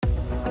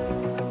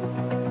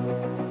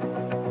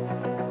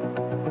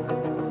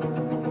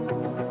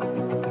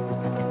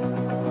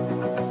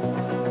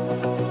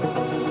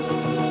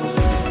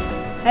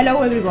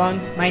Hello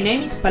everyone, my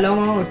name is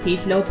Paloma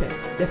Ortiz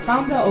Lopez, the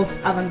founder of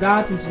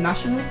Avantgarde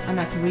International and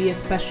a career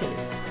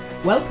specialist.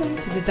 Welcome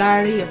to the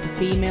Diary of a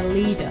Female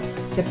Leader,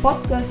 the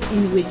podcast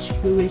in which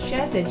we will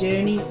share the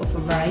journey of a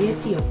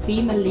variety of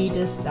female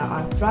leaders that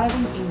are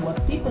thriving in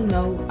what people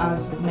know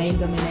as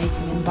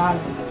male-dominating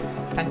environments.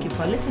 Thank you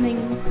for listening.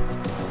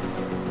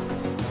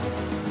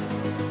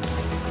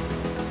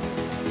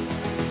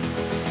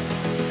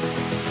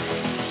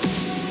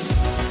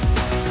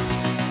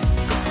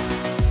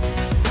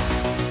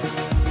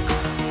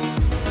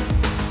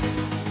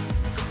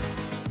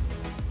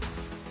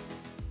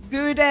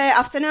 Good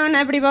afternoon,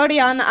 everybody,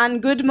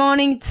 and good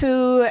morning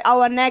to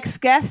our next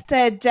guest,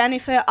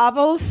 Jennifer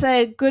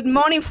Abols. Good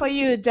morning for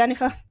you,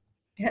 Jennifer.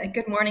 Yeah,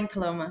 good morning,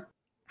 Paloma.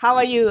 How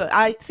are you?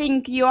 I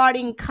think you are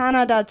in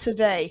Canada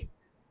today.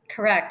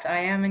 Correct. I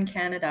am in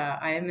Canada.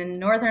 I am in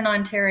Northern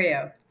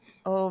Ontario.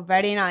 Oh,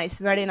 very nice,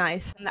 very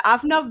nice.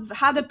 I've not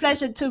had the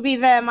pleasure to be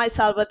there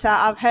myself, but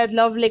I've heard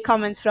lovely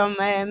comments from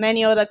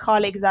many other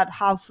colleagues that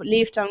have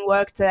lived and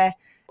worked there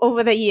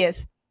over the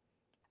years.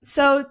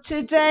 So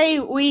today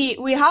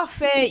we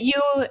have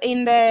you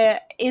in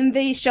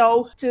the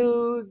show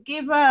to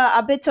give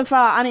a bit of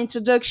an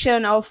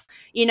introduction of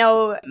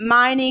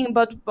mining,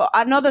 but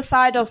another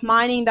side of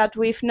mining that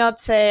we've not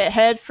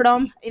heard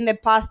from in the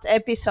past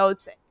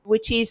episodes,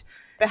 which is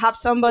perhaps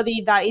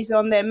somebody that is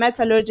on the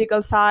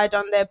metallurgical side,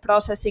 on the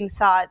processing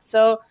side.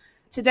 So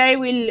today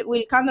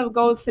we'll kind of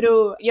go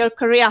through your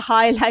career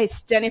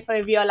highlights, Jennifer,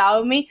 if you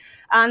allow me.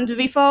 And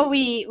before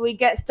we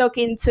get stuck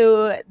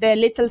into the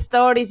little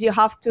stories you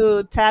have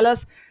to tell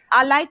us,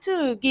 I'd like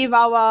to give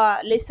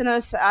our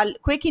listeners a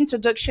quick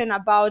introduction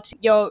about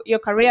your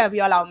career, if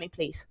you allow me,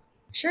 please.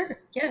 Sure.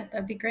 Yeah,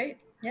 that'd be great.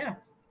 Yeah.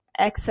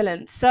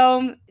 Excellent.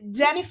 So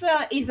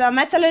Jennifer is a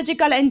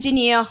metallurgical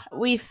engineer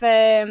with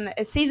a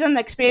seasoned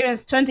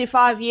experience,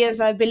 25 years,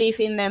 I believe,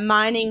 in the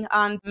mining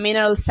and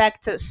mineral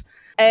sectors.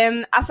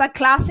 As a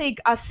classic,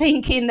 I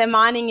think, in the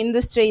mining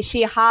industry,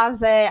 she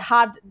has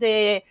had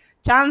the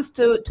chance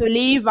to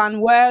live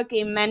and work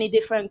in many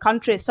different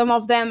countries. Some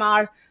of them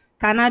are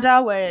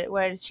Canada,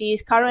 where she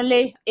is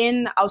currently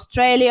in,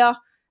 Australia,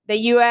 the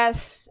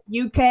US,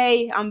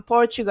 UK and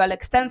Portugal.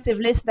 Extensive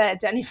list there,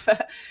 Jennifer.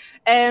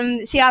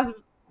 She has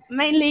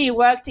mainly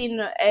worked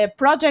in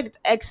project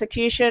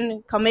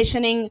execution,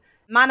 commissioning,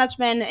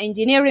 management,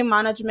 engineering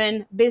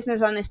management,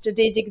 business and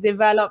strategic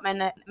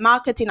development,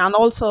 marketing, and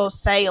also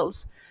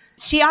sales.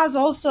 She has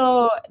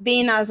also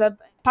been as a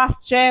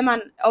past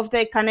chairman of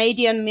the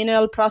Canadian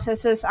Mineral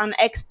Processors and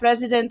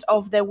ex-president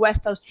of the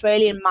West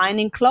Australian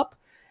Mining Club.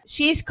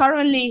 She is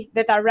currently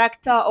the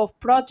director of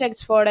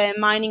projects for a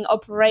mining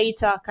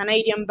operator,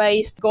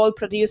 Canadian-based gold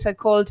producer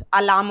called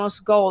Alamos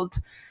Gold.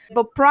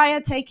 But prior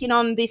taking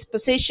on this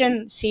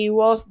position, she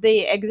was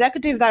the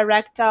executive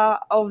director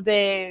of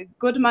the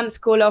Goodman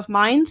School of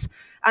Mines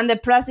and the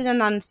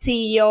president and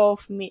CEO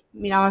of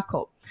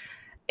Mirarco.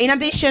 In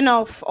addition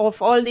of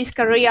all this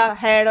career,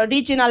 her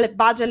original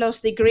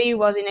bachelor's degree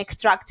was in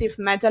extractive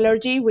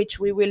metallurgy, which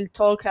we will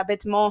talk a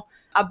bit more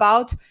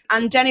about.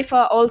 And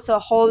Jennifer also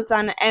holds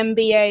an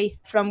MBA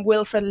from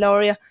Wilfred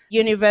Laurier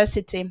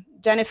University.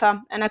 Jennifer,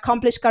 an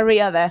accomplished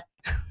career there.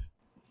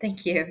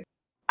 Thank you.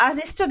 As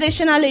is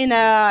traditional in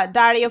a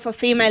Diary of a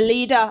Female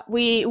Leader,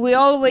 we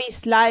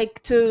always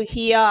like to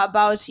hear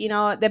about,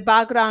 the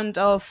background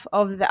of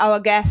our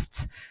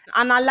guests.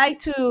 And I'd like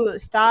to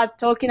start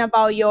talking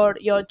about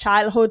your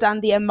childhood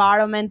and the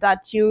environment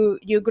that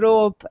you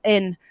grew up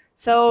in.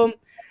 So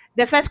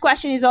the first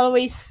question is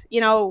always,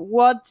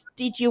 what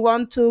did you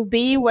want to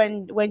be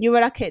when you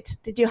were a kid?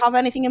 Did you have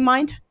anything in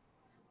mind?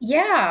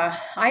 Yeah,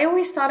 I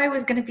always thought I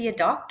was going to be a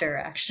doctor,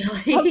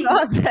 actually. Oh,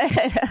 God.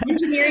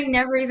 Engineering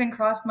never even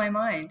crossed my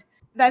mind.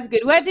 That's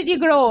good. Where did you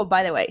grow up,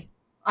 by the way?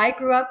 I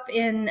grew up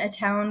in a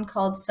town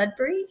called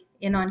Sudbury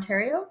in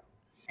Ontario,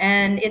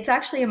 and it's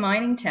actually a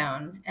mining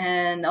town.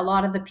 And a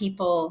lot of the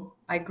people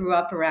I grew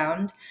up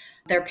around,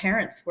 their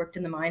parents worked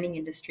in the mining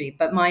industry,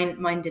 but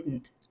mine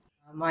didn't.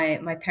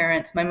 My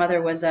parents, my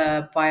mother was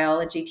a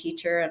biology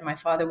teacher and my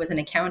father was an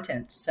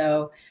accountant.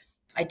 So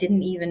I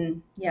didn't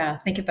even,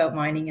 think about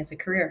mining as a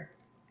career.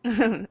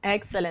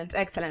 Excellent.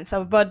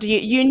 So, but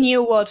you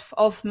knew what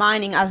of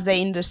mining as the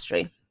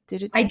industry,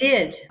 did you? I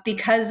did,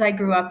 because I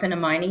grew up in a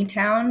mining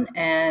town.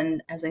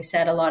 And as I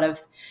said, a lot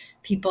of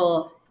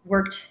people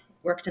worked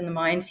in the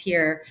mines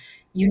here.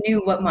 You knew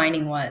what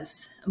mining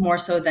was, more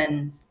so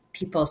than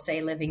people,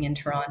 say, living in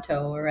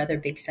Toronto or other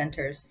big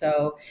centers.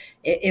 So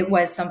it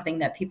was something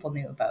that people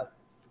knew about.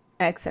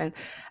 Excellent.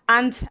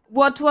 And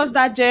what was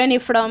that journey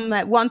from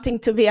wanting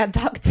to be a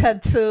doctor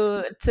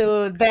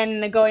to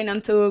then going on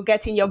to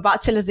getting your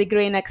bachelor's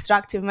degree in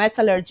extractive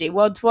metallurgy?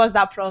 What was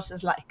that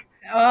process like?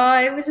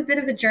 It was a bit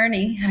of a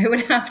journey, I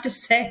would have to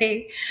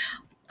say.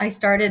 I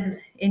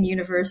started in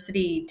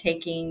university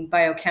taking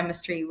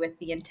biochemistry with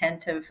the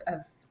intent of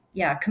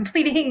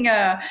completing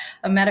a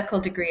medical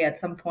degree at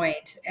some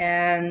point.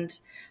 And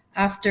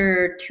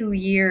after 2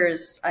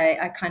 years,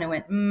 I kind of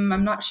went,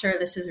 I'm not sure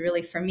this is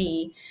really for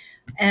me.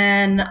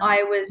 And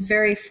I was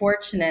very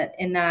fortunate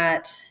in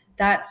that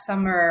that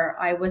summer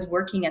I was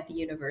working at the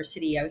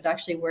university. I was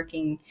actually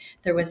working,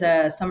 there was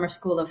a summer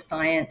school of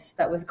science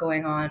that was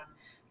going on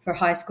for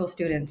high school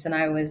students, and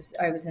I was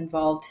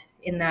involved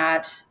in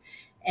that.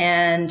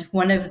 And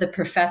one of the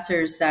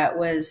professors that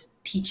was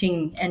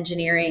teaching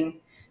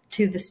engineering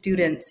to the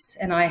students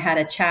and I had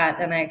a chat,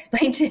 and I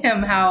explained to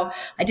him how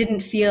I didn't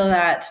feel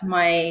that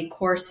my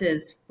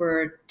courses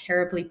were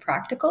terribly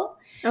practical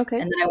Okay.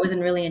 and that I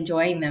wasn't really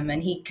enjoying them.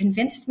 And he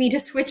convinced me to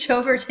switch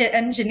over to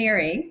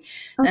engineering.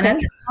 And Okay. at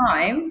the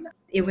time,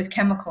 it was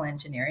chemical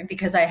engineering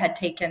because I had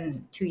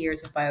taken 2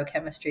 years of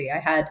biochemistry. I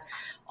had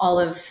all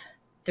of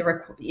the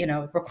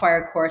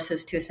required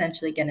courses to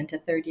essentially get into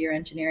third year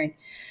engineering.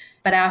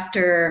 But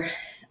after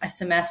a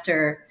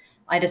semester,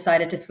 I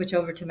decided to switch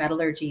over to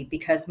metallurgy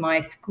because my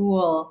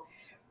school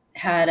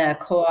had a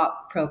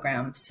co-op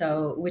program,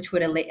 so which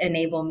would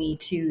enable me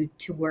to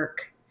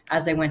work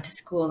as I went to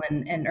school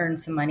and earn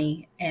some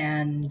money.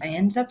 And I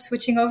ended up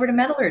switching over to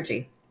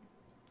metallurgy.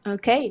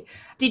 Okay.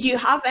 Did you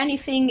have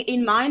anything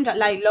in mind,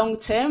 like long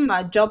term,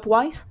 job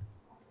wise?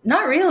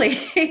 Not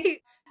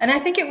really. And I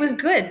think it was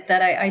good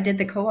that I did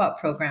the co-op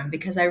program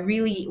because I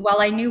really, while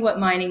I knew what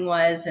mining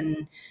was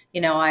and,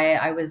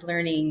 I was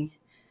learning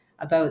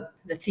about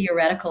the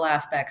theoretical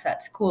aspects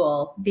at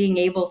school, being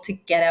able to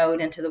get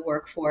out into the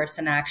workforce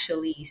and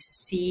actually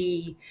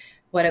see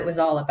what it was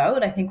all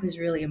about, I think was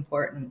really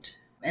important.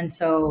 And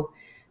so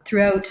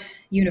throughout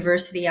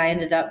university, I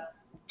ended up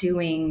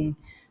doing,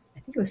 I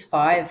think it was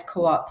 5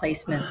 co-op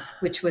placements,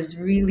 which was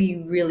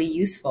really, really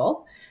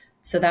useful.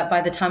 So that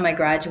by the time I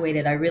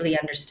graduated, I really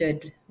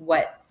understood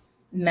what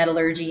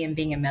metallurgy and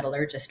being a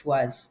metallurgist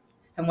was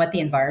and what the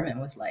environment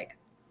was like.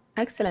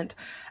 Excellent.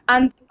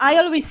 And I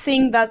always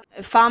think that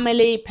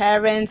family,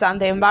 parents, and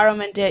the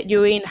environment that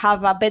you're in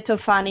have a bit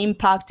of an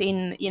impact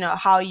in,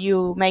 how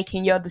you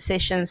making your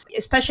decisions,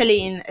 especially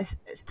in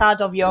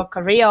start of your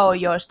career or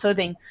your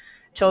studying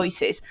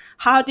choices.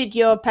 How did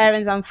your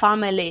parents and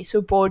family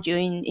support you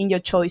in your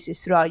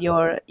choices throughout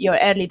your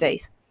early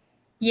days?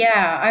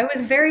 Yeah, I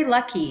was very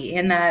lucky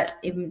in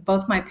that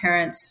both my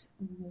parents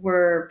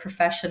are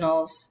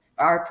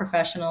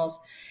professionals,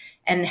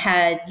 and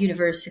had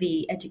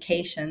university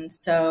education.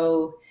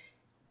 So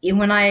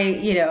when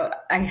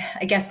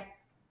I guess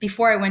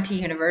before I went to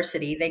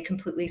university, they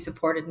completely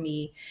supported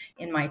me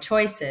in my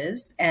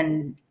choices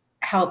and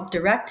helped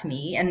direct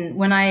me. And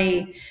when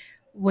I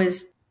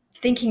was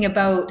thinking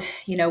about,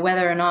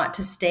 whether or not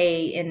to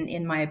stay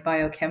in my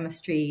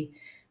biochemistry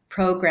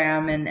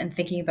program and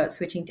thinking about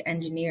switching to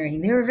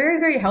engineering, they were very,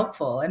 very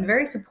helpful and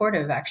very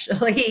supportive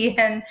actually,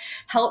 and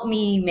helped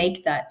me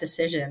make that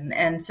decision.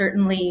 And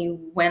certainly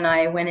when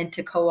I went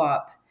into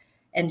co-op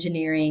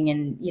engineering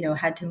and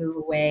had to move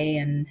away,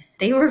 and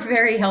they were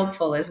very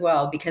helpful as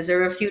well, because there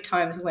were a few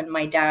times when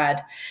my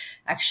dad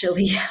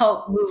actually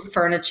helped move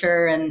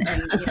furniture and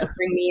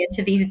bring me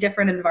into these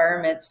different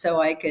environments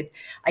so I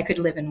could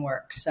live and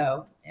work.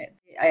 So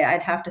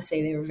I'd have to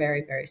say they were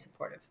very, very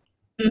supportive.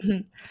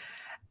 Mhm.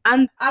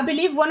 And I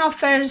believe one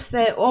of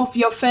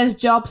your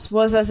first jobs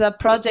was as a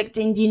project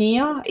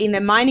engineer in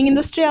the mining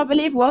industry, I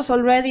believe, was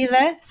already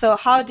there. So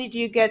how did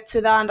you get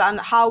to that, and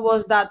how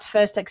was that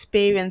first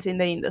experience in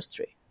the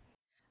industry?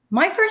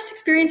 My first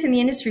experience in the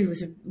industry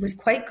was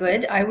quite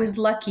good. I was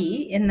lucky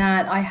in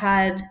that I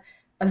had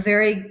a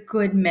very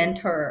good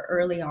mentor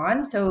early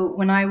on. So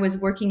when I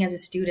was working as a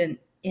student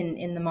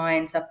in the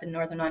mines up in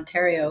Northern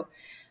Ontario,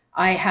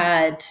 I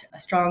had a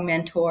strong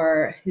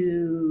mentor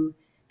who,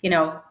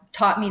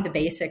 taught me the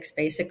basics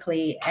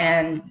basically.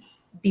 And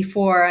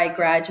before I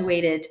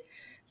graduated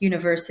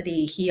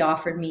university, he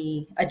offered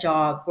me a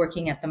job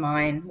working at the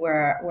mine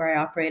where I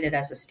operated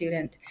as a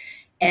student.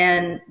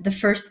 And the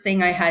first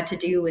thing I had to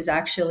do was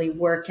actually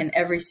work in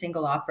every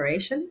single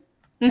operation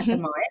at the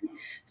Hmm. mine.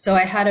 So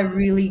I had a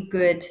really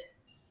good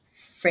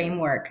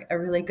framework, a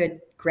really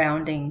good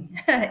grounding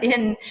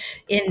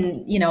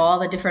in all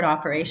the different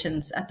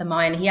operations at the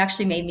mine. He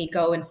actually made me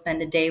go and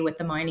spend a day with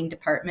the mining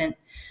department,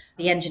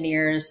 the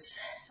engineers,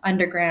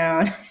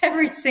 underground,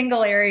 every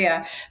single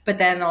area, but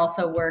then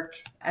also work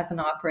as an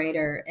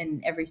operator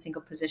in every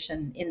single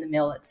position in the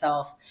mill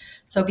itself.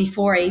 So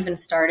before I even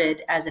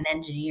started as an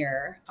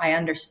engineer, I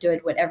understood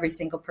what every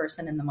single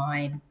person in the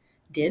mine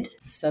did.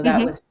 So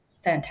that Hmm. was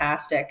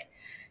fantastic.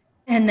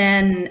 And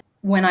then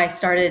when I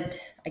started,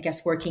 I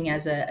guess, working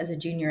as a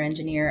junior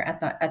engineer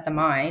at the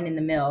mine in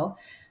the mill,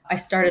 I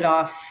started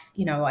off,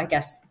 I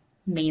guess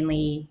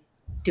mainly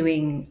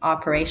doing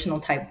operational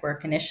type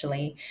work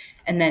initially,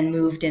 and then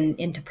moved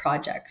into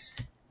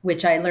projects,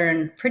 which I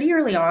learned pretty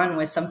early on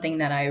was something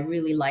that I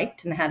really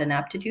liked and had an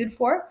aptitude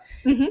for.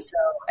 Hmm. So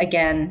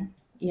again,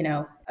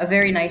 a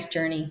very nice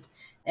journey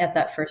at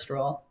that first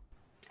role.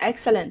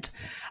 Excellent.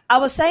 I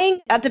was saying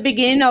at the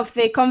beginning of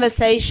the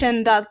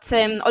conversation that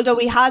although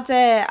we had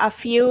a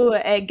few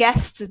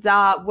guests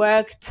that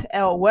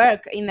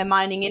work in the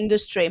mining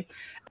industry,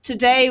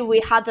 today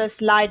we had a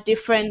slight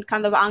different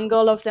kind of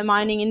angle of the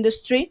mining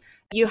industry.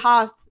 You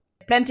have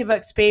plenty of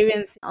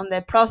experience on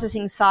the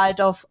processing side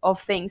of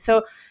things.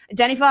 So,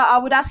 Jennifer, I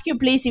would ask you,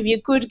 please, if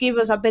you could give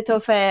us a bit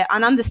of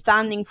an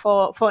understanding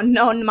for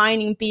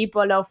non-mining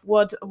people of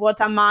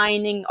what a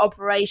mining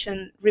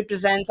operation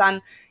represents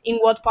and in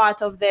what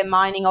part of the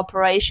mining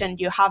operation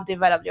you have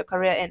developed your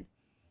career in.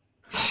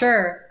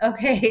 Sure.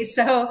 Okay.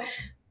 So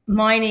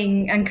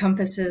mining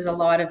encompasses a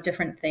lot of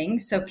different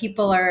things. So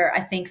people are,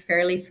 I think,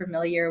 fairly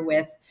familiar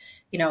with,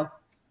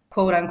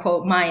 quote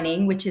unquote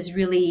mining, which is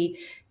really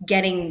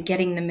getting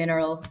the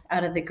mineral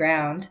out of the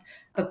ground.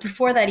 But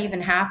before that even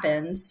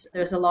happens,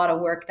 there's a lot of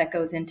work that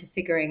goes into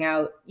figuring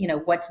out,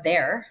 what's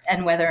there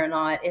and whether or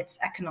not it's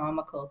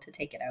economical to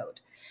take it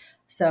out.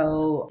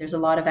 So there's a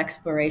lot of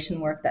exploration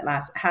work that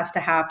has to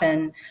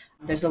happen.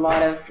 There's a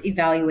lot of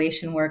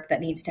evaluation work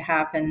that needs to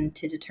happen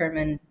to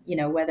determine,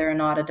 whether or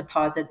not a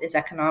deposit is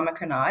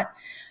economic or not.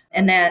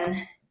 And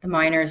then the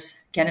miners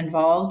get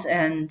involved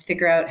and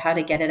figure out how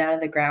to get it out of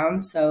the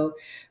ground. So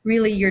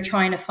really you're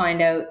trying to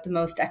find out the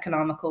most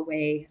economical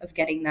way of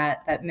getting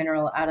that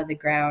mineral out of the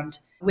ground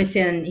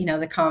within,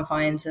 the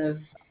confines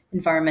of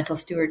environmental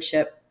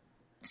stewardship.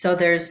 So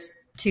there's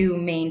two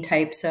main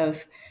types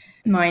of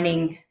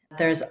mining.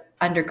 There's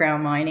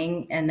underground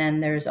mining and then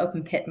there's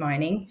open pit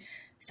mining.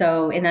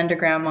 So in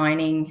underground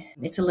mining,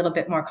 it's a little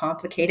bit more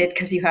complicated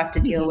because you have to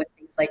deal with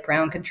things like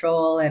ground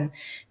control and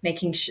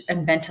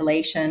and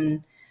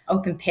ventilation.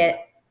 Open pit,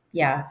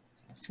 yeah,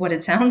 that's what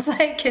it sounds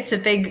like. It's a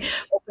big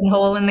open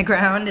hole in the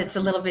ground. It's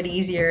a little bit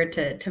easier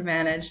to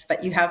manage,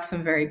 but you have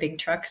some very big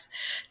trucks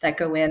that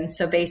go in.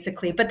 So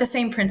basically, but the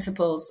same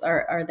principles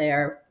are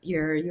there.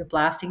 You're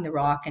blasting the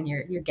rock and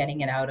you're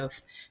getting it out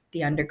of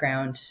the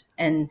underground.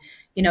 And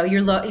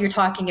you're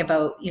talking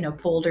about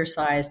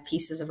boulder-sized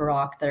pieces of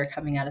rock that are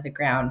coming out of the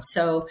ground.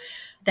 So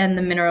then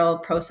the mineral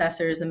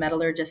processors, the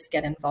metallurgists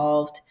get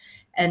involved,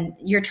 and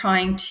you're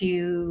trying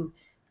to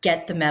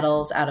get the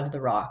metals out of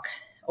the rock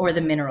or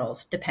the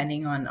minerals,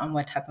 depending on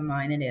what type of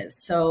mine it is.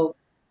 So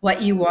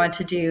what you want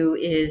to do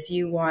is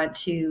you want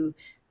to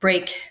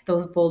break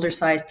those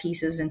boulder-sized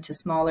pieces into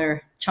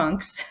smaller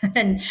chunks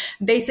and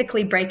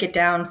basically break it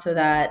down so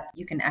that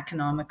you can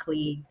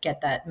economically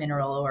get that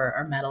mineral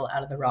or metal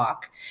out of the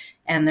rock.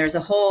 And there's a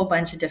whole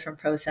bunch of different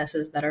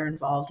processes that are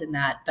involved in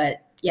that.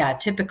 But yeah,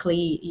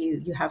 typically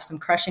you have some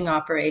crushing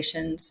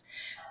operations,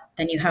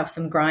 then you have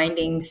some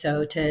grinding,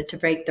 so to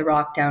break the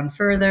rock down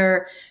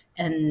further,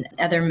 and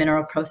other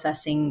mineral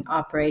processing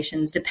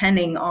operations,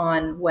 depending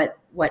on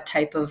what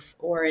type of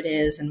ore it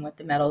is and what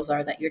the metals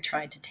are that you're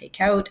trying to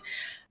take out.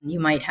 You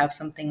might have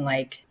something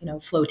like,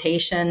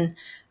 flotation.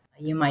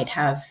 You might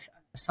have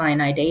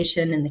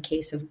cyanidation in the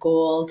case of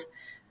gold.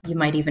 You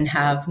might even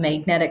have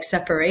magnetic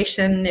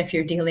separation if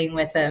you're dealing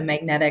with a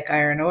magnetic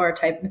iron ore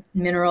type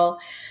mineral.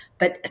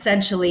 But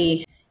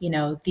essentially,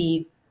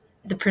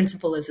 the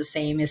principle is the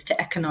same, is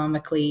to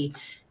economically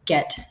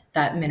get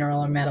that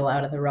mineral or metal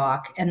out of the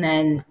rock. And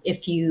then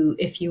if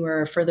you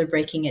are further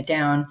breaking it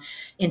down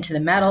into the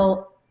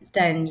metal,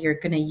 then you're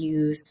going to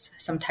use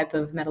some type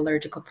of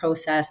metallurgical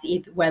process,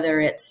 whether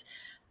it's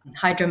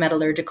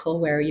hydrometallurgical,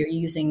 where you're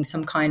using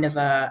some kind of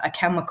a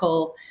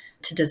chemical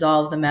to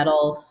dissolve the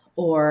metal,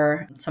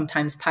 or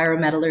sometimes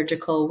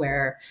pyrometallurgical,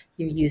 where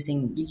you're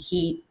using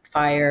heat,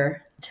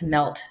 fire to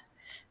melt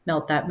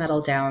that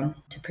metal down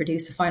to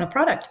produce a final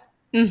product.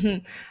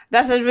 Mm-hmm.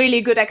 That's a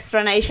really good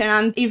explanation.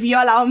 And if you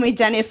allow me,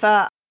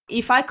 Jennifer,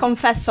 if I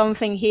confess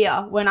something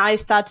here, when I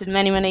started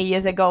many, many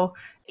years ago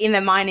in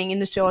the mining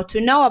industry, or to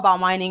know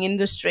about mining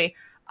industry,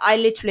 I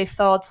literally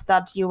thought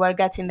that you were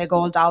getting the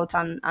gold out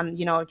and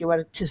you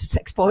were just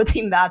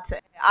exporting that.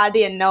 I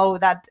didn't know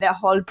that the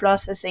whole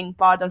processing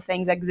part of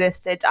things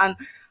existed, and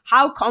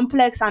how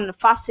complex and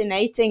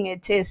fascinating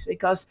it is,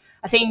 because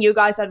I think you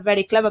guys are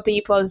very clever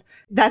people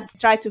that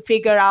try to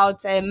figure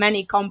out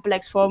many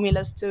complex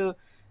formulas to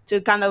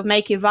kind of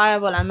make it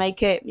viable and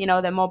make it,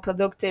 the more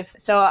productive.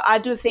 So I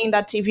do think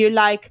that if you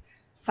like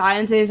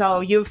sciences,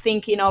 or you're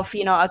thinking of,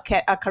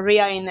 a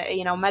career in,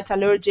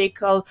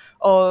 metallurgical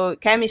or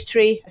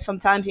chemistry,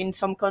 sometimes in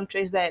some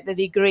countries the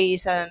degree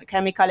is a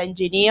chemical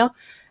engineer,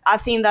 I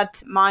think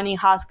that mining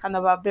has kind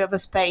of a bit of a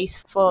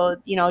space for,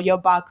 your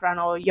background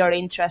or your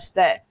interest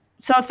there.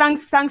 So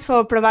thanks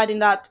for providing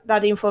that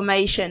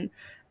information.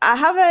 I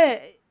have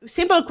a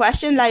simple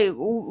question, like,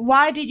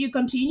 why did you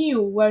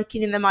continue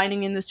working in the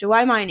mining industry?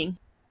 Why mining?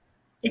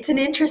 It's an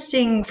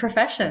interesting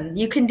profession.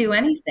 You can do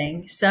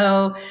anything.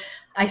 So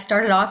I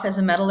started off as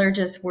a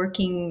metallurgist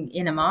working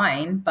in a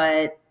mine,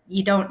 but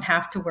you don't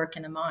have to work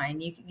in a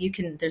mine. You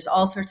can, there's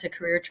all sorts of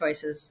career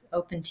choices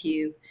open to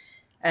you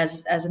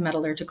as a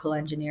metallurgical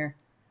engineer.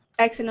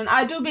 Excellent.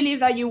 I do believe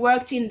that you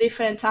worked in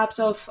different types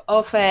of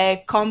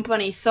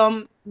companies.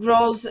 Some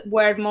roles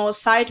were more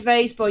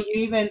site-based, but you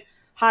even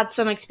had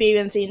some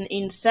experience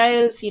in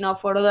sales,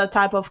 for other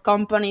type of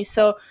companies.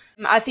 So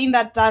I think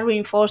that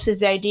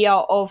reinforces the idea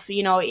of,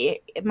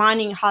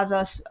 mining has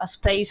a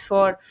space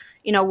for,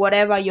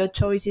 whatever your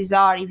choices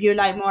are. If you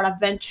like more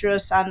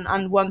adventurous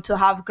and want to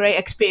have great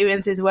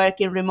experiences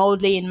working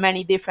remotely in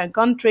many different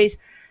countries,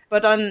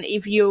 but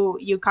if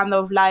you kind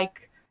of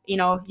like,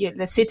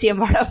 the city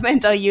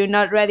environment, or you're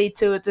not ready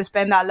to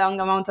spend that long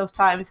amount of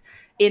times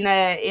in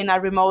a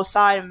remote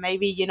site,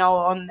 maybe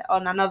on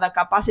another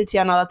capacity,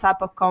 another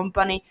type of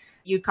company,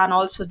 you can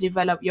also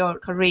develop your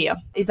career.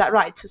 Is that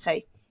right to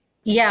say?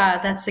 Yeah,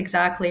 that's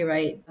exactly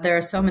right. There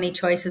are so many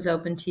choices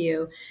open to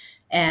you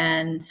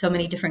and so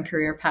many different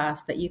career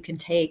paths that you can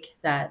take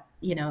that,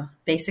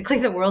 basically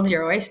the world's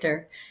your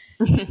oyster.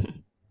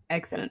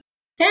 Excellent.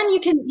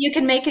 And you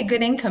can make a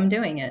good income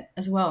doing it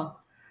as well.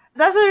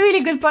 That's a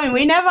really good point.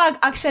 We never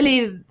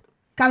actually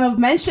kind of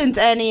mentioned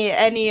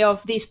any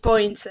of these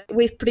points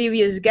with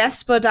previous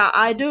guests, but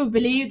I do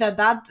believe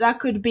that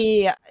could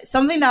be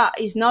something that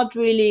is not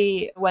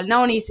really well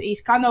known.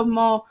 Is kind of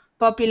more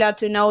popular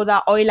to know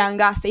that oil and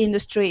gas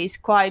industry is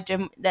quite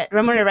the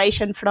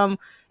remuneration from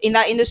in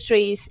that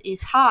industry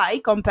is high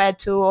compared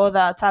to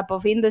other type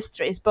of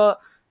industries, but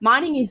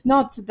mining is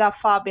not that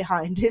far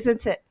behind,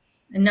 isn't it?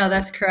 No,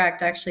 that's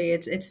correct. Actually,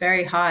 it's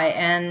very high.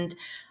 And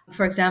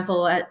for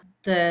example, at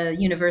the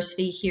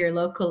university here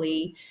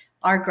locally,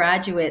 our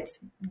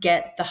graduates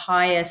get the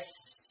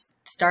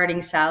highest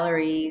starting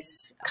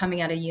salaries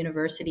coming out of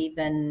university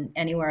than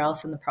anywhere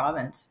else in the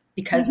province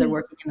because they're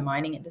working in the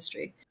mining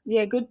industry.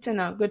 Yeah, good to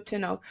know. Good to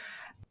know.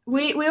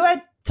 We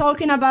were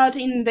talking about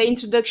in the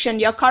introduction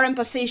your current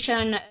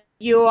position.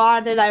 You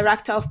are the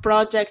director of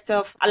project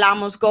of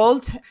Alamos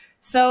Gold.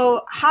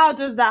 So how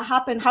does that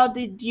happen? How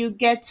did you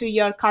get to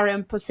your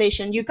current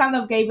position? You kind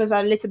of gave us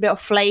a little bit of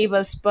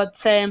flavors,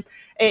 but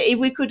if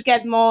we could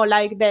get more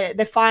like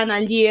the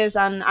final years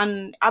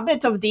and a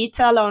bit of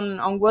detail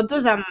on what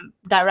does a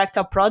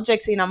director of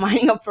projects in a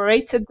mining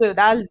operator do,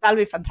 that'll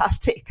be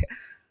fantastic.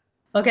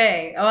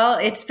 Okay, well,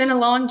 it's been a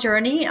long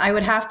journey. I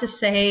would have to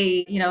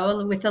say,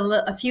 with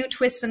a few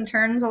twists and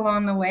turns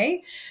along the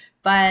way.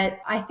 But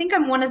I think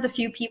I'm one of the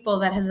few people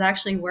that has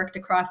actually worked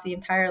across the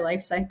entire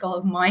life cycle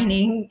of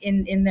mining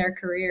in their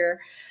career.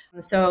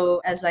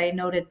 So, as I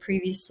noted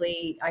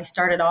previously, I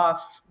started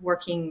off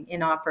working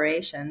in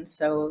operations.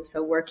 So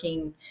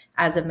working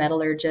as a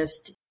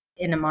metallurgist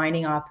in a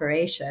mining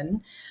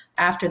operation.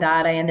 After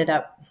that, I ended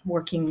up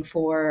working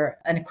for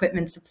an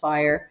equipment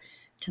supplier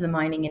to the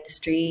mining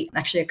industry,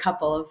 actually a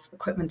couple of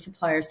equipment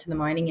suppliers to the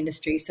mining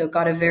industry. So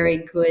got a very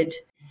good,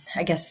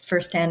 I guess,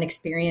 firsthand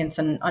experience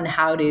on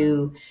how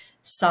to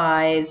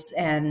size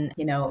and,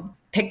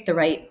 pick the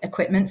right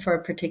equipment for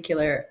a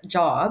particular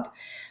job.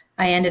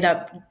 I ended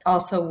up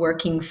also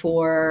working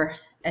for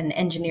an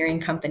engineering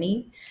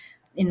company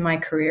in my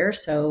career.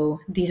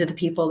 So these are the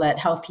people that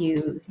help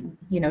you,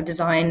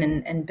 design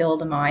and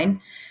build a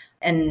mine.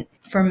 And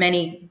for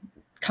many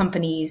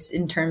companies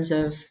in terms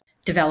of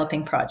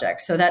developing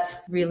projects. So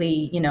that's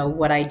really,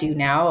 what I do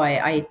now.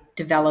 I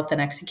develop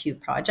and execute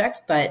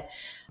projects, but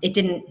it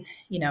didn't,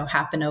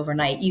 happen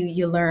overnight.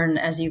 You learn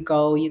as you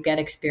go, you get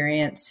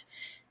experience.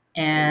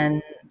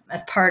 And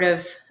as part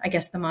of, I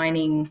guess, the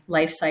mining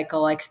life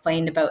cycle, I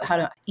explained about how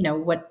to,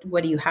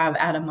 what do you have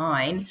at a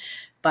mine,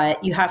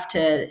 but you have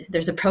to,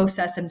 there's a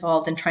process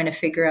involved in trying to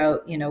figure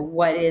out,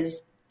 what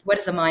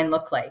does a mine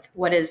look like?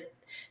 What is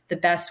the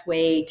best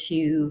way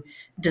to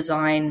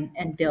design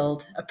and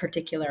build a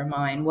particular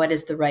mine? What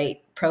is the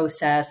right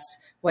process?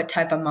 What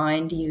type of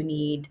mine do you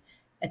need,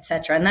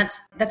 etc.? And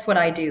that's what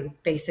I do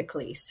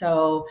basically.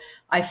 So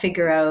I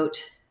figure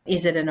out,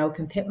 is it an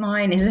open pit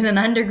mine? Is it an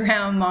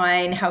underground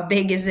mine? How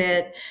big is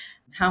it?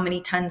 How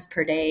many tons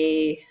per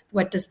day?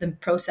 What does the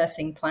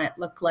processing plant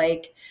look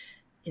like?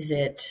 Is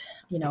it,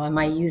 am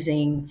I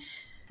using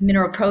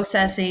mineral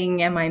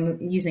processing? Am I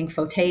using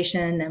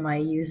flotation? Am I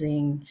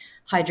using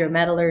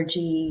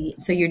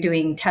hydrometallurgy? So you're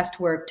doing test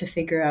work to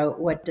figure out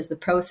what does the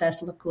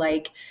process look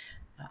like.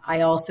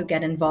 I also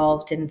get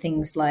involved in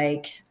things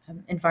like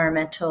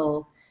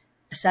environmental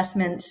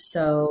assessments.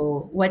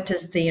 So what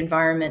does the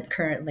environment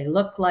currently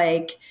look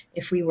like?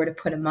 If we were to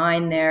put a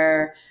mine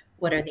there,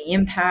 what are the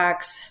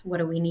impacts? What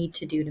do we need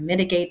to do to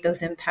mitigate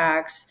those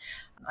impacts?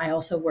 I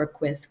also work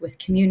with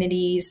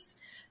communities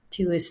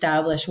to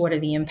establish what are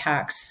the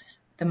impacts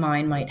the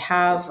mine might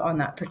have on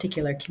that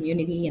particular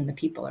community and the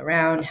people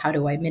around. How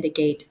do I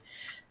mitigate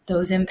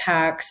those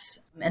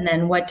impacts? And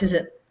then what does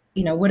it,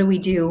 what do we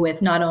do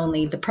with not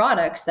only the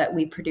products that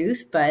we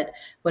produce, but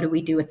what do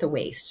we do with the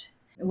waste?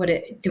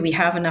 Do we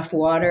have enough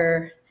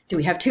water? Do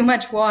we have too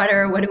much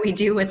water? What do we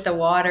do with the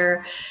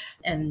water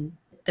and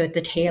the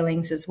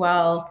tailings as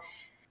well?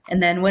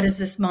 And then what is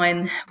this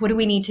mine? What do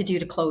we need to do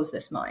to close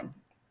this mine?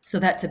 So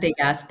that's a big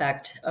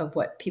aspect of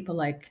what people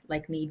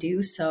like me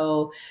do.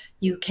 So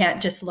you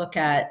can't just look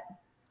at,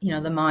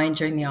 the mine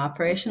during the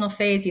operational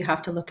phase. You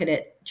have to look at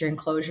it during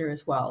closure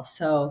as well.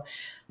 So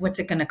what's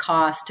it going to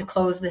cost to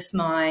close this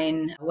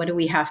mine? What do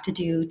we have to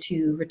do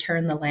to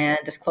return the land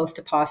as close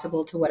to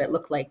possible to what it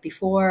looked like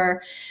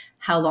before?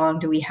 How long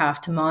do we have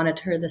to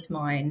monitor this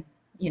mine,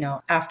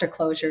 after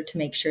closure to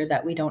make sure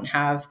that we don't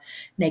have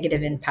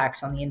negative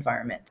impacts on the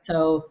environment?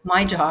 So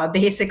my job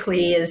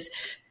basically is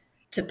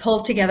to pull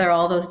together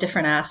all those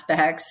different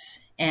aspects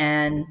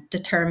and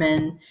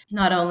determine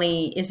not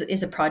only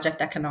is a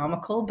project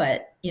economical,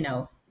 but,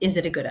 is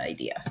it a good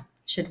idea?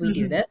 Should we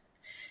do this?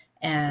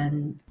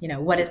 And,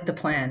 what is the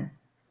plan?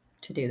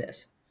 to do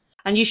this.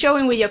 And you're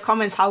showing with your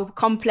comments how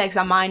complex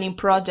a mining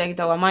project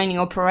or a mining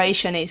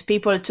operation is.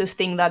 People just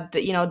think that,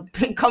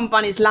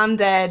 companies land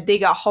there,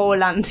 dig a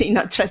hole and,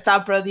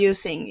 start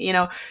producing.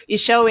 You're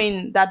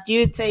showing that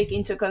you take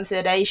into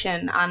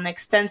consideration an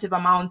extensive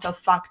amount of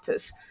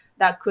factors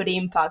that could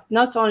impact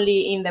not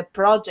only in the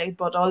project,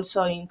 but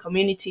also in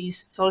communities,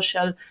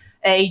 social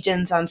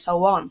agents, and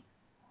so on.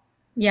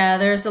 Yeah,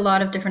 there's a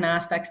lot of different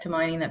aspects to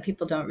mining that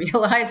people don't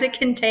realize. It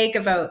can take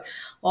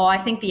I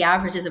think the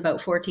average is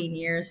about 14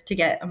 years to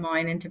get a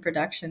mine into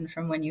production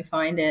from when you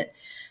find it.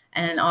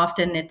 And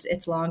often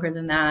it's longer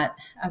than that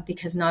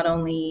because not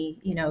only,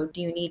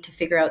 do you need to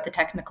figure out the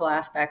technical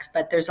aspects,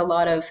 but there's a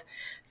lot of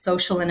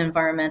social and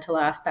environmental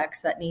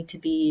aspects that need to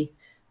be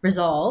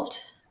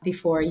resolved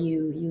before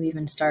you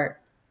even start.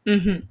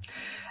 Mm-hmm.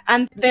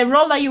 And the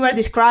role that you were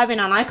describing,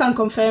 and I can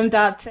confirm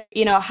that,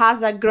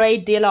 has a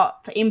great deal of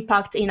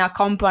impact in a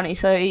company.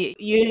 So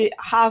you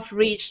have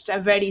reached a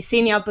very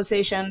senior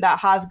position that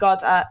has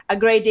got a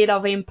great deal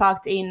of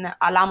impact in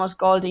Alamos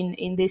Gold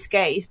in this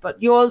case.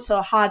 But you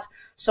also had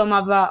some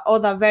of the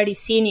other very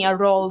senior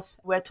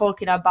roles. We're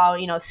talking about,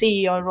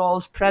 CEO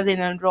roles,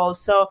 president roles.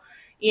 So,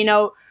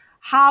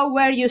 how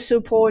were you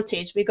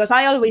supported? Because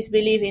I always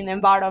believe in the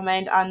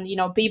environment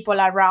and, people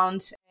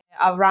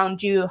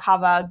around you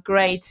have a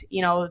great,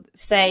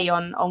 say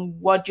on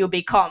what you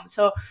become.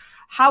 So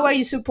how are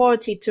you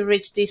supported to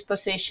reach these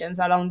positions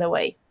along the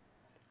way?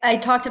 I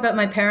talked about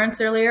my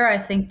parents earlier. I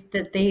think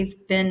that they've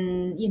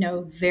been,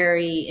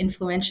 very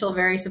influential,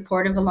 very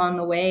supportive along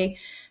the way.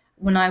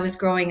 When I was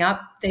growing up,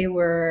 they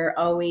were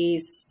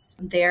always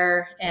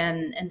there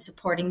and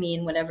supporting me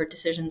in whatever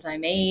decisions I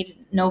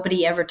made.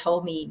 Nobody ever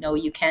told me, no,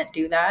 you can't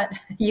do that.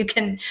 You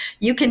can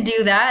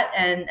do that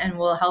and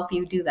we'll help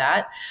you do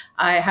that.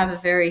 I have a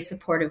very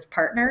supportive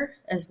partner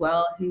as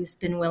well who's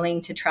been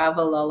willing to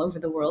travel all over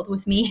the world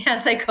with me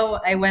as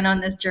I went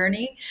on this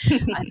journey.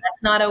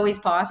 That's not always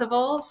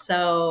possible.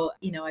 So,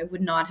 I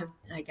would not have,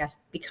 I guess,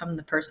 become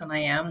the person I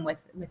am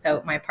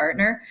without my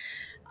partner.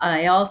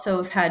 I also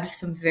have had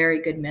some very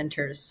good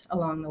mentors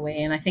along the way.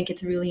 And I think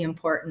it's really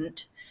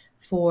important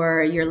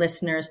for your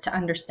listeners to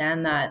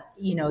understand that,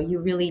 you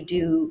really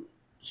do,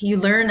 you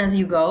learn as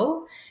you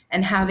go,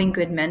 and having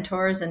good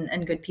mentors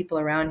and good people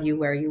around you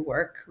where you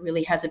work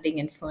really has a big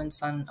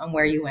influence on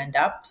where you end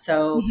up.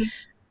 So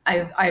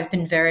I've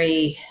been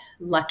very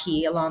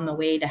lucky along the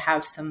way to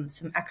have some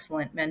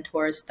excellent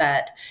mentors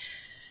that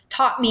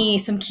taught me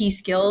some key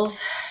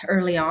skills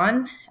early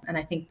on. And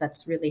I think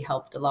that's really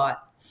helped a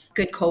lot.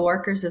 Good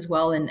coworkers as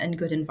well and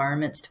good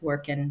environments to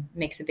work in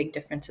makes a big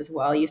difference as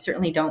well. You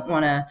certainly don't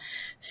want to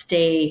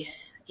stay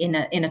in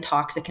a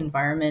toxic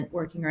environment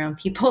working around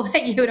people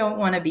that you don't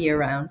want to be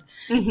around.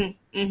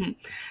 Mm-hmm, mm-hmm.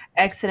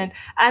 Excellent.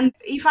 And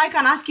if I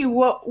can ask you,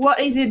 what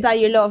is it that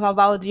you love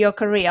about your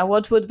career?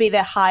 What would be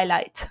the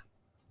highlight?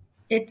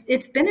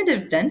 It's been an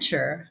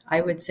adventure,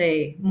 I would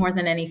say, more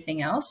than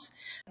anything else.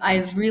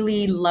 I've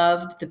really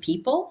loved the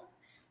people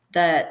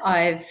that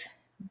I've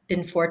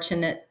been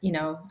fortunate,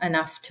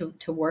 enough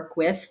to work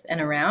with and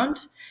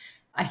around.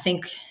 I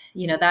think,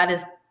 that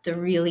is the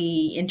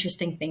really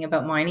interesting thing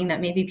about mining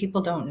that maybe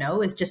people don't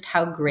know is just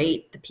how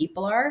great the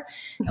people are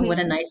and what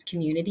a nice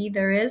community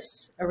there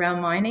is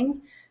around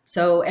mining.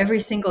 So every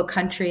single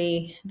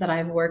country that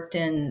I've worked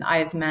in,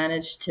 I've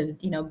managed to,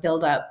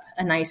 build up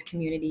a nice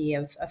community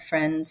of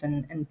friends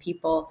and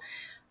people,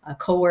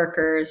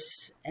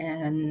 coworkers.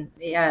 And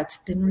yeah, it's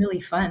been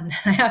really fun,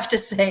 I have to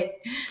say.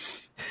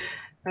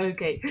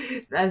 Okay,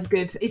 that's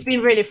good. It's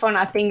been really fun.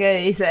 I think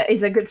it's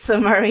a good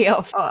summary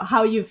of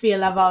how you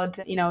feel about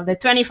the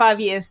 25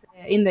 years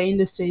in the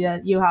industry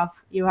that you have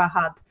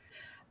had.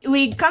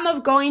 We kind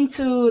of go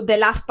into the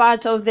last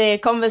part of the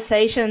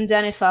conversation,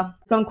 Jennifer.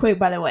 Gone quick,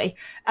 by the way.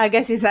 I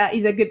guess is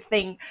a good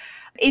thing.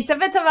 It's a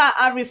bit of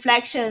a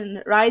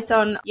reflection, right,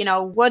 on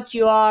what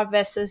you are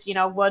versus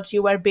what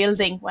you were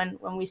building when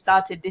we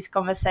started this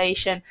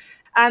conversation.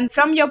 And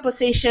from your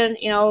position,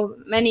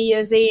 many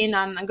years in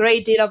and a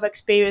great deal of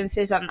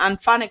experiences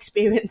and fun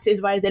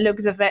experiences by the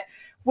looks of it,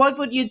 what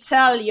would you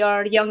tell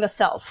your younger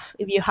self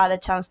if you had a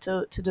chance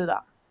to do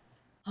that?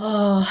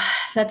 Oh,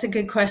 that's a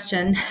good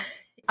question.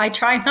 I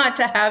try not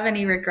to have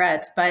any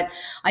regrets, but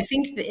I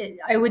think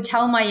I would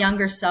tell my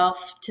younger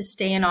self to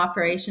stay in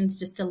operations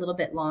just a little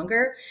bit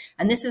longer.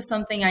 And this is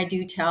something I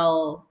do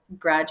tell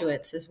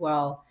graduates as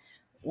well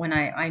when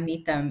I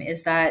meet them,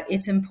 is that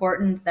it's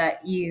important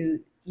that you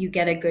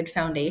get a good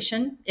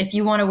foundation. If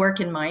you want to work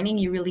in mining,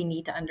 you really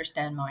need to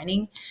understand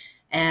mining,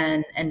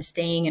 and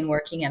staying and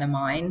working at a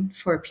mine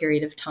for a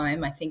period of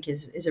time, I think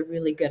is a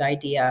really good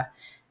idea.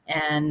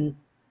 And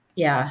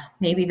yeah,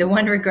 maybe the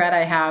one regret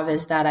I have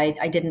is that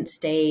I didn't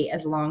stay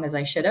as long as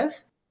I should have.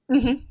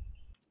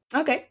 Mm-hmm.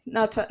 Okay,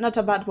 not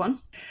a bad one.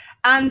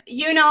 And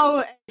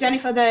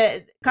Jennifer,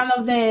 the kind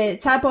of the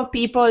type of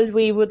people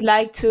we would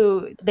like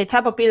the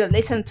type of people that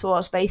listen to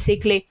us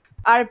basically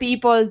are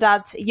people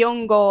that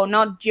young or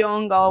not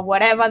young or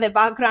whatever the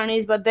background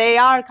is, but they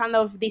are kind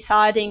of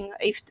deciding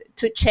if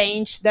to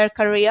change their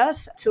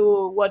careers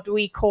to what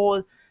we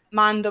call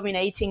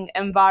man-dominating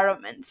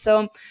environment.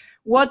 So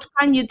What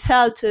can you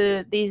tell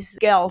to these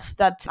girls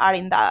that are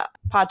in that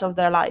part of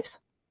their lives?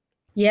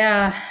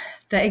 Yeah,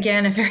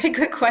 again, a very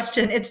good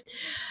question.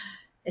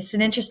 It's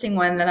an interesting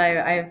one that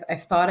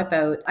I've thought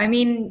about. I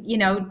mean,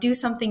 do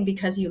something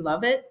because you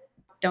love it.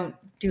 Don't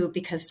do it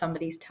because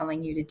somebody's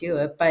telling you to do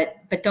it,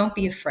 but don't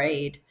be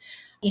afraid.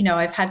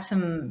 I've had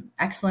some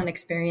excellent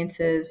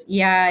experiences.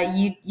 Yeah,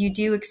 you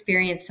do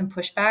experience some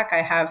pushback.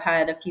 I have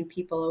had a few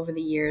people over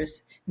the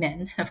years,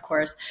 men, of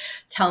course,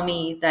 tell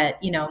me that,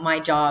 my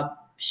job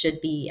should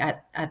be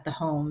at the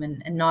home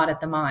and not at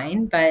the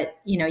mine. But,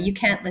 you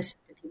can't listen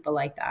to people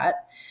like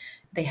that.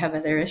 They have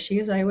other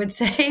issues, I would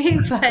say.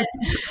 But,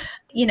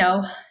 you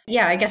know,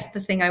 yeah, I guess the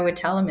thing I would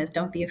tell them is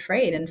don't be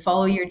afraid and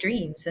follow your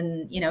dreams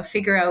and,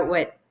 figure out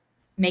what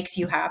makes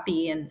you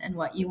happy and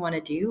what you want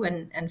to do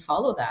and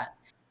follow that.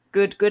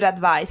 Good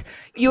advice.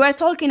 You were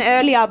talking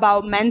earlier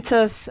about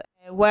mentors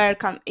were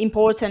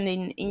important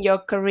in your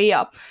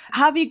career.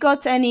 Have you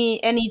got any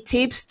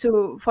tips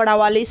for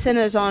our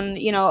listeners on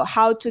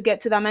how to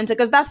get to the mentor?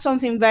 Because that's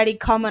something very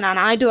common, and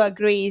I do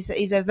agree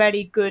is a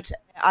very good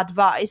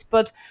advice.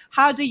 But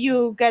how do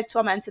you get to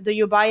a mentor? Do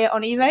you buy it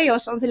on eBay or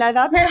something like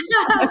that?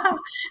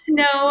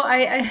 No,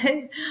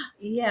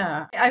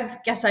 yeah, I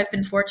guess I've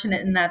been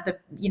fortunate in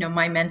that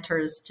my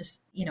mentors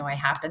just, I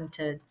happen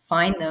to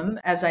find them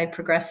as I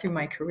progress through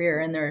my career.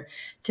 And they're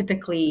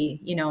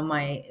typically,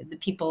 the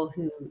people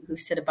who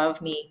sit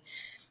above me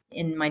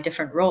in my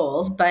different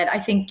roles. But I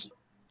think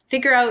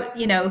figure out,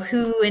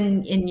 who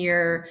in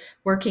your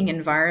working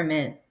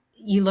environment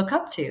you look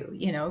up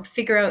to,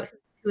 figure out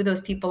who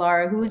those people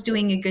are, who's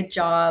doing a good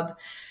job,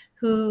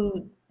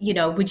 who,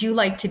 would you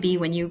like to be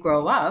when you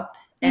grow up,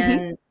 Hmm.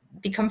 and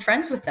become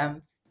friends with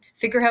them.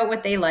 Figure out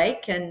what they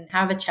like and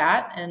have a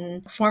chat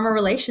and form a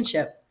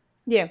relationship.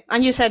 Yeah,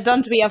 and you said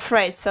don't be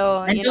afraid.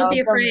 So And don't be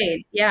don't.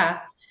 afraid.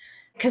 Yeah.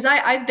 Because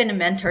I've been a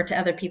mentor to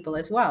other people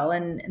as well.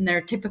 And they're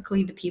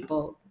typically the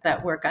people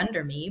that work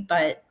under me,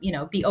 but,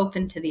 be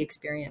open to the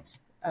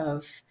experience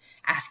of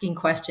asking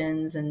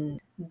questions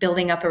and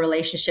building up a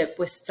relationship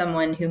with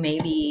someone who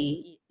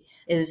maybe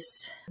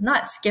is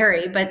not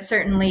scary, but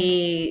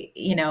certainly,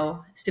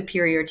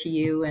 superior to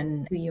you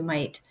and who you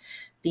might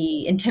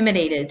be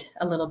intimidated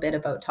a little bit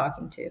about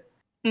talking to.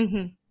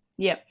 Hmm.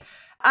 Yeah.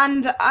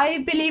 And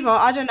I believe, or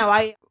I don't know,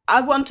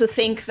 I want to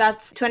think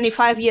that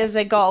 25 years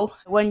ago,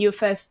 when you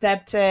first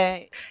stepped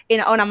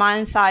in on a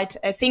mine site,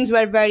 things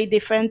were very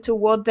different to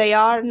what they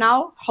are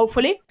now,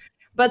 hopefully.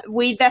 But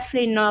we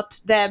definitely not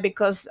there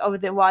because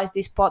otherwise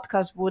this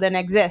podcast wouldn't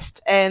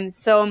exist. And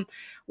so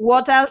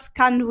what else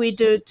can we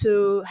do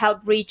to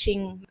help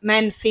reaching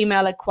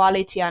men-female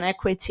equality and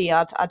equity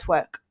at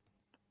work?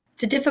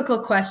 It's a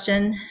difficult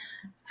question.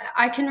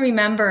 I can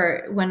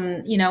remember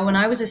when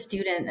I was a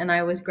student and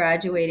I was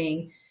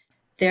graduating,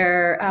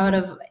 there out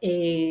of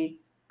a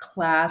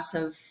class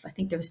of, I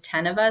think there was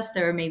 10 of us,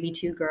 there were maybe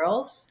two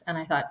girls. And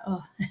I thought,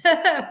 oh,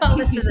 well,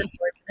 this is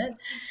unfortunate.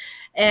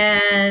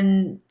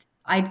 And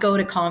I'd go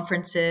to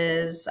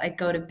conferences, I'd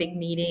go to big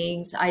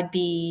meetings, I'd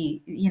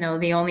be,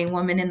 the only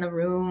woman in the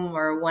room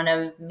or one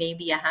of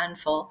maybe a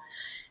handful.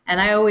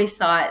 And I always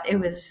thought it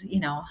was,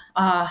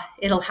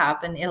 it'll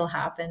happen, it'll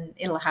happen,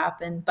 it'll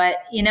happen.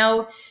 But,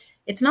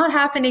 it's not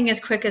happening as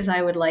quick as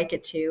I would like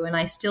it to. And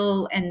I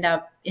still end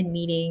up in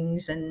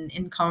meetings and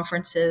in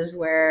conferences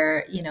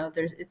where,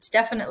 it's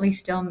definitely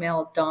still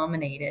male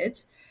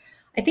dominated.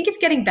 I think it's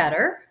getting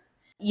better.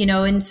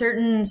 In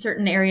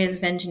certain areas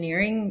of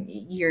engineering,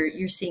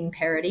 you're seeing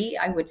parity.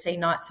 I would say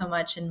not so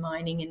much in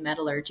mining and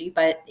metallurgy,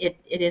 but it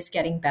is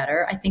getting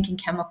better. I think in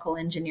chemical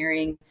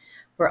engineering,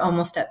 we're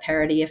almost at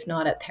parity, if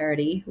not at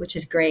parity, which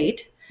is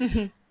great.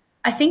 Hmm.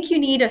 I think you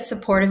need a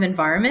supportive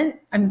environment.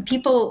 I mean,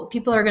 people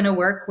are going to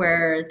work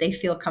where they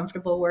feel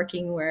comfortable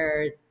working,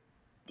 where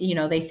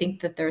they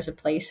think that there's a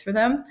place for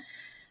them.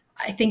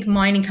 I think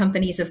mining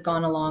companies have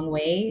gone a long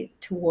way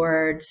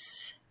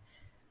towards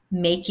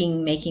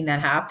making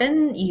that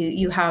happen.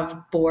 You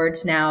have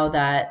boards now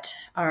that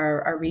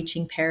are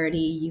reaching parity.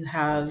 You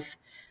have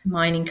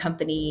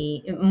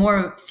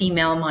more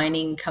female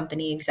mining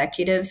company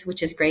executives,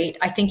 which is great.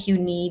 I think you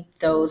need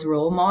those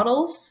role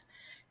models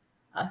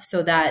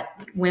so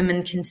that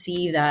women can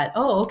see that,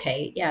 oh,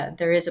 okay, yeah,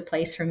 there is a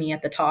place for me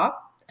at the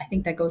top. I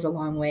think that goes a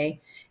long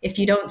way. If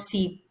you don't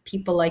see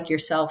people like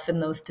yourself in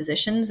those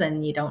positions,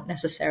 then you don't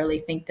necessarily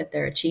think that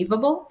they're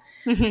achievable.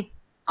 Hmm.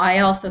 I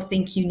also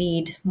think you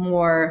need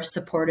more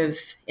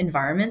supportive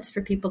environments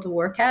for people to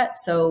work at.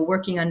 So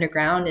working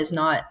underground is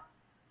not,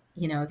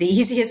 the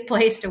easiest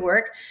place to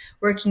work.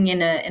 Working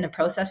in a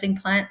processing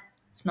plant,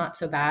 it's not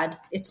so bad.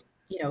 It's,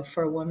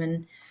 for a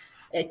woman,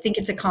 I think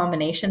it's a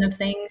combination of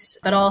things,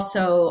 but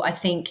also I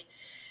think,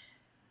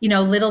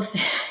 little,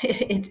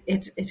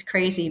 it's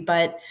crazy,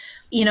 but,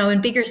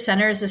 in bigger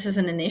centers, this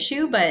isn't an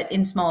issue, but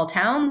in small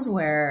towns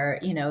where,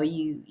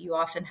 you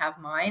often have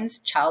mines,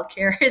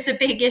 childcare is a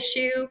big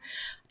issue.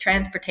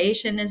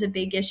 Transportation is a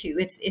big issue.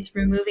 It's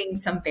removing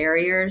some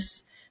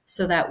barriers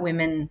so that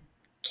women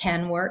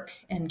can work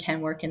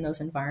in those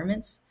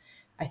environments.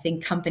 I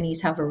think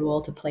companies have a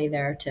role to play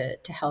there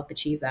to help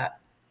achieve that.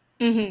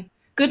 Hmm.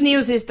 good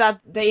news is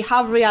that they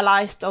have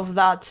realized of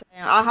that.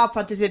 I have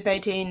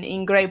participated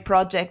in great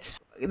projects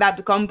that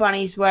the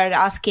companies were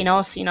asking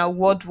us,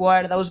 what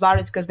were those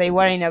barriers, because they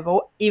weren't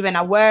even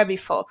aware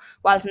before.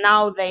 Whilst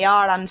now they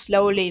are, and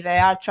slowly they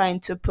are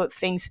trying to put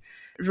things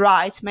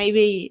right.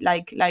 Maybe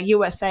like you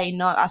were saying,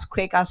 not as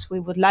quick as we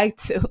would like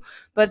to,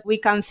 but we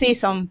can see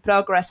some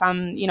progress,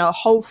 and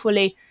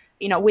hopefully,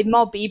 with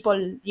more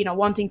people,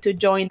 wanting to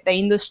join the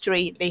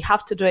industry, they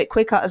have to do it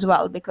quicker as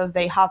well, because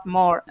they have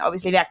more,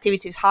 obviously the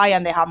activity is high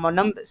and they have more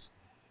numbers.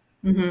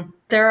 Mm-hmm.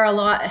 There are a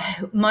lot.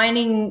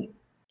 Mining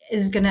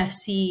is going to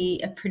see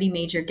a pretty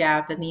major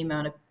gap in the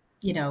amount of,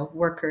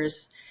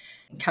 workers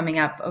coming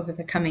up over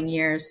the coming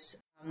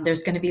years.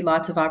 There's going to be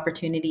lots of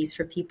opportunities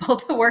for people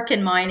to work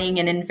in mining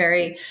and in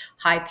very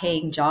high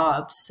paying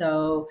jobs.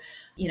 So,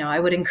 I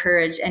would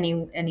encourage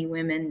any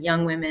women,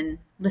 young women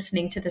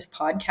listening to this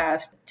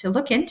podcast to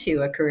look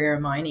into a career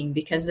in mining,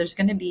 because there's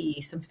going to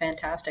be some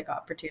fantastic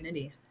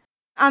opportunities.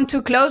 And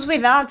to close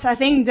with that, I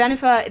think,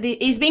 Jennifer,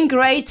 it's been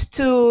great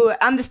to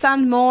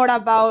understand more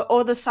about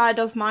other side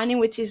of mining,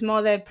 which is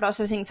more the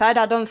processing side.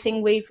 I don't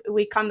think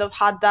we kind of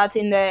had that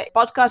in the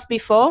podcast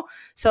before.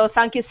 So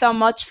thank you so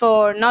much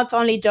for not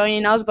only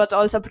joining us, but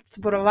also to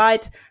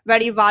provide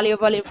very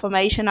valuable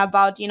information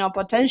about,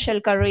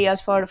 potential careers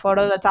for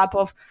other type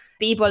of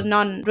people,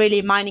 non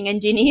really mining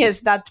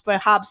engineers, that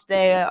perhaps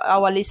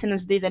our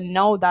listeners didn't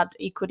know that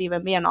it could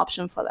even be an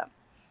option for them.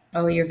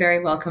 Oh, you're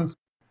very welcome.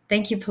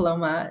 Thank you,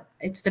 Paloma.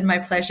 It's been my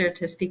pleasure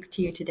to speak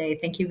to you today.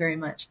 Thank you very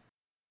much.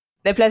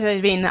 The pleasure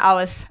has been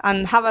ours.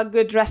 And have a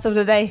good rest of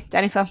the day,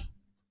 Jennifer.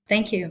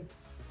 Thank you.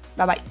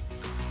 Bye-bye.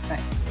 Bye.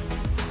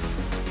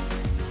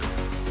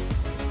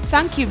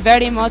 Thank you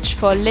very much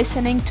for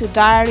listening to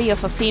Diary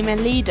of a Female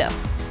Leader.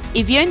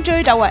 If you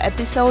enjoyed our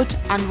episode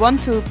and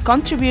want to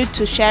contribute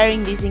to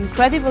sharing these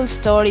incredible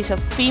stories of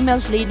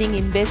females leading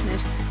in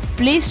business,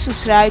 please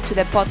subscribe to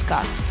the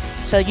podcast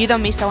so you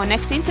don't miss our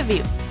next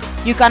interview.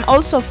 You can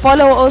also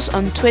follow us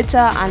on Twitter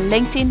and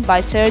LinkedIn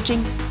by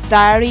searching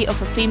Diary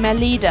of a Female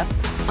Leader.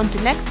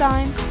 Until next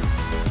time.